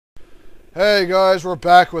Hey guys, we're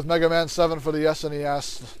back with Mega Man 7 for the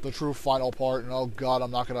SNES, the true final part, and oh god, I'm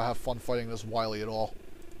not going to have fun fighting this Wily at all.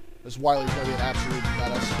 This Wily's going to be an absolute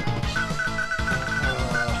menace. I'm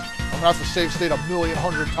going to have to save state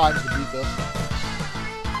 1,100,000 times to beat this.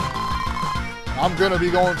 And I'm going to be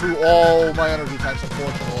going through all my energy types,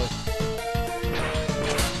 unfortunately.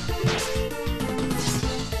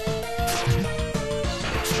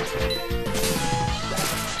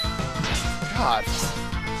 God.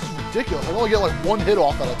 Ridiculous. I can only get like one hit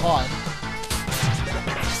off at a time.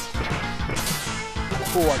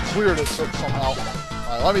 Cool, I cleared it somehow.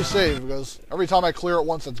 Alright, let me save, because every time I clear it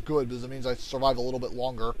once, that's good, because it means I survive a little bit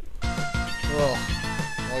longer. Ugh.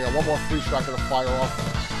 I got one more freeze tracker to fire off.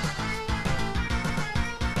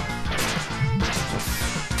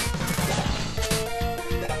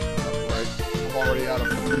 Alright, I'm already out of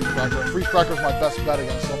freeze tracker. Freeze tracker's my best bet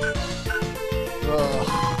against them. Ugh.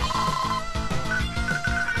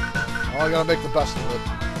 I gotta make the best of it.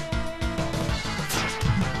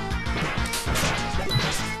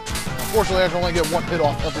 Unfortunately, I can only get one hit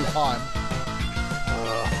off every time.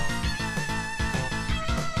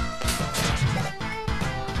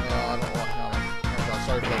 I don't want to. Oh god,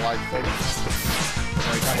 sorry for the lag, folks.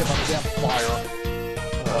 Alright, got hit by the damn fire.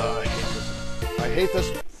 I hate this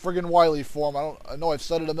friggin' Wily form. I know I've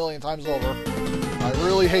said it 1,000,000 times over. I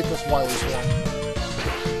really hate this Wily form.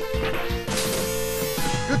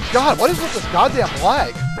 Good God, what is with this goddamn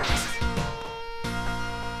lag?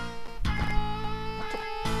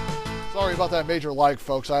 Sorry about that major lag,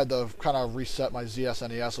 folks. I had to kind of reset my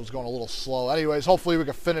ZSNES. It was going a little slow. Anyways, hopefully we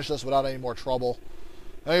can finish this without any more trouble.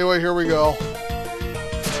 Anyway, here we go. Oh,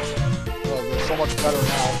 they're so much better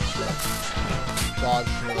now. Dodge.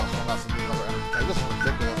 I'm going to have to do another energy tank. This is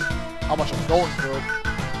ridiculous. How much I'm going through.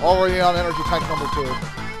 Already on energy tank number 2.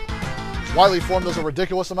 This Wily form does a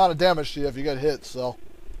ridiculous amount of damage to you if you get hit, so...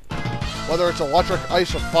 Whether it's electric,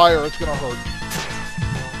 ice, or fire, it's gonna hurt.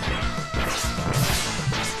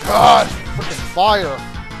 God! Frickin' fire!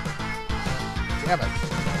 Damn it. I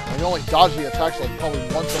can only dodge the attacks like probably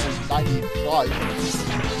once every 90 tries.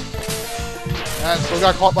 And still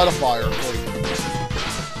got caught by the fire.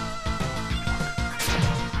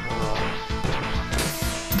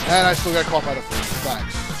 And I still got caught by the freeze.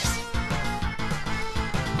 Thanks.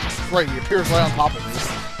 Great, he appears right on top of me.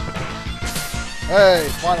 Hey,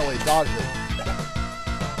 finally, dodged it. Boy,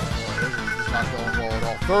 this is not going well at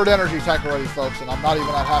all. Third energy tank already, folks, and I'm not even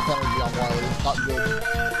at half energy on Wily. It's not good.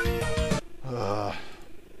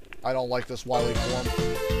 I don't like this Wily form.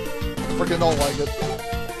 Freaking don't like it.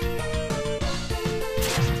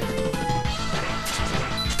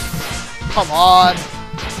 Come on!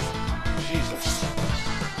 Jesus.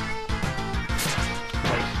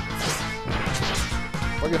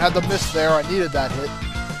 Freaking had the miss there. I needed that hit.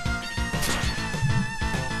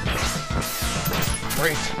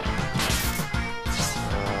 Great.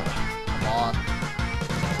 Come on.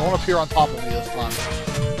 Don't appear on top of me this time.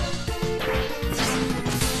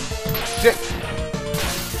 Shit.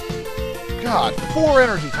 God, 4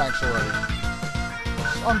 energy tanks already.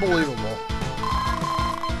 It's unbelievable.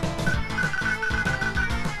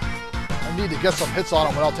 I need to get some hits on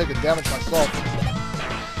him without taking damage myself.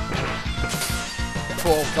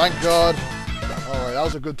 Cool, thank God. Alright, that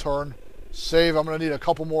was a good turn. Save, I'm going to need a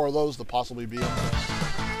couple more of those to possibly beat him.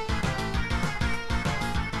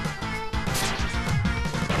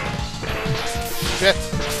 Shit.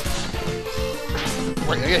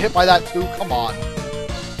 Wait, I get hit by that too? Come on.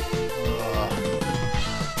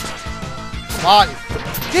 Come on.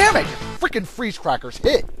 Damn it! You freaking freeze crackers.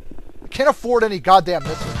 Hit. I can't afford any goddamn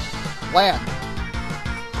misses. Land.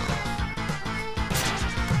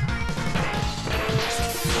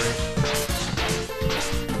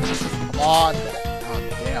 Come on. Oh,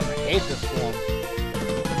 damn. I hate this form.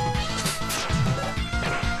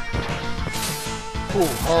 Ooh,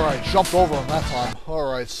 alright, jumped over him that time.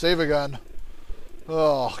 Alright, save again.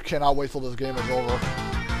 Oh, cannot wait till this game is over.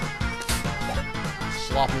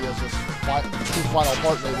 Sloppy as this true final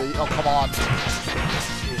part may be. Oh, come on.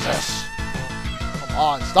 Jesus. Come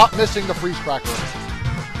on, stop missing the freeze cracker.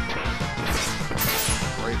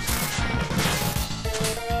 Great.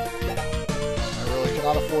 I really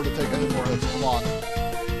cannot afford to take any more hits. Come on.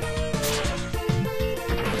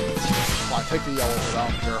 Come on, take the yellow hit. I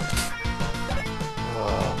don't care.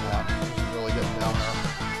 Oh, man. This is really getting down there.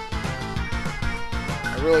 I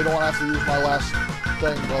really don't want to have to use my last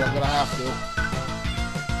thing, but I'm going to have to.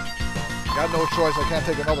 Got no choice. I can't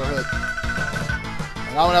take another hit.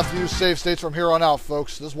 And I'm going to have to use save states from here on out,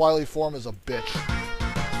 folks. This Wily form is a bitch.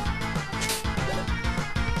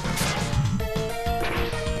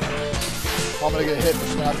 If I'm going to get hit,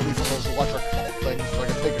 it's going to have to be from those electric things, so I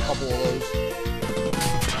can take a couple of those.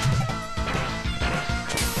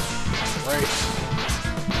 Great.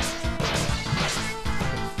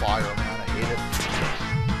 Fire, man. I hate it.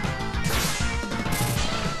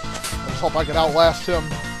 I just hope I can outlast him.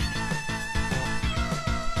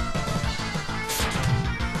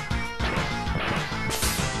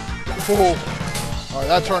 Oh. Alright,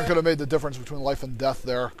 that turn could have made the difference between life and death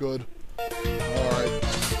there. Good. Alright.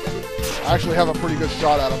 I actually have a pretty good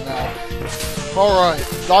shot at him now. Alright.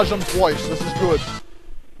 Dodged him twice. This is good.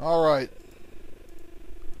 Alright.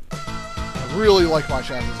 I really like my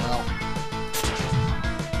chances now.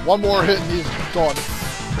 One more hit and he's done.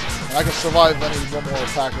 And I can survive any one more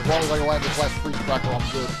attack. As long as I can land this last freeze cracker,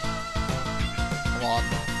 I'm good. Come on.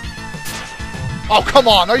 Oh, come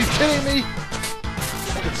on! Are you kidding me?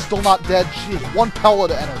 It's still not dead. She has 1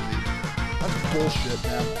 pellet of energy. That's bullshit,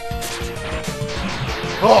 man.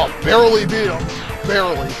 Oh, barely beat him.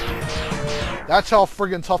 Barely. That's how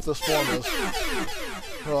friggin' tough this form is.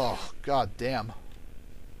 Oh, god damn.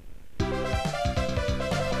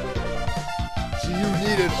 So you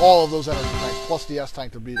needed all of those energy tanks, plus the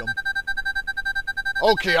S-tank to beat him.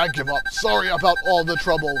 Okay, I give up. Sorry about all the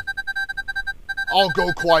trouble. I'll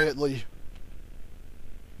go quietly.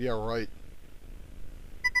 Yeah, right.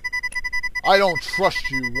 I don't trust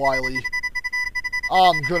you, Wily.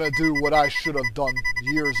 I'm gonna do what I should have done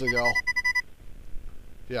years ago.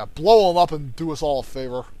 Yeah, blow him up and do us all a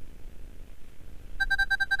favor.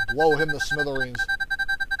 Blow him to smithereens.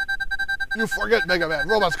 You forget, Megaman.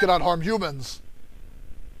 Robots cannot harm humans.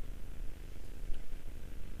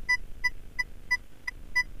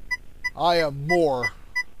 I am more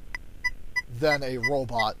than a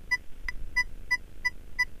robot.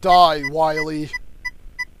 Die, Wily.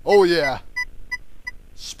 Oh, yeah.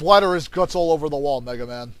 Splatter his guts all over the wall, Mega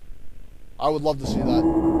Man. I would love to see that.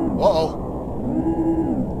 Uh-oh.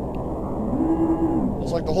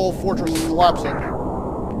 Looks like the whole fortress is collapsing.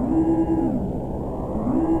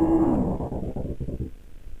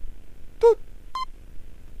 Doot.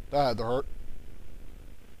 That had to hurt.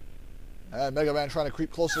 And Mega Man trying to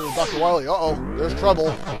creep closer to Dr. Wily. Uh-oh. There's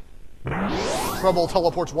trouble. Trouble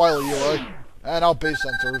teleports Wily away. And out base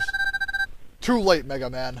enters. Too late, Mega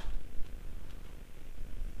Man.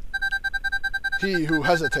 He who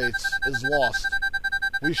hesitates is lost.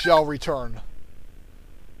 We shall return.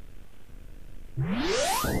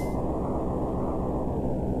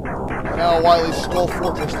 Now Wily's Skull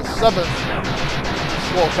Fortress, the 7th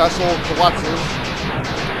Skull Castle, collapses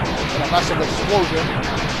in a massive explosion.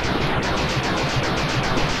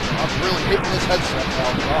 I'm really hating this headset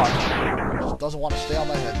now. God, it just doesn't want to stay on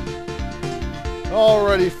my head.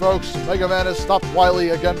 Alrighty, folks. Mega Man has stopped Wily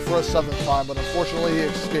again for a 7th time, but unfortunately he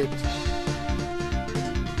escaped.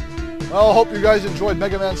 Well, I hope you guys enjoyed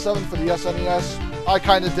Mega Man 7 for the SNES. I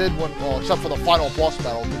kind of did, well, except for the final boss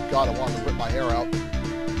battle. Good God, I wanted to rip my hair out.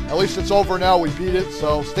 At least it's over now. We beat it.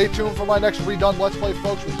 So stay tuned for my next redone Let's Play,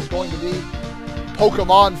 folks, which is going to be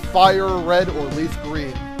Pokemon Fire Red or Leaf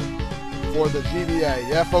Green for the GBA.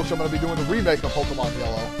 Yeah, folks, I'm going to be doing the remake of Pokemon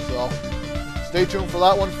Yellow. So stay tuned for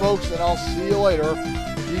that one, folks, and I'll see you later.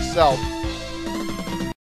 Peace out.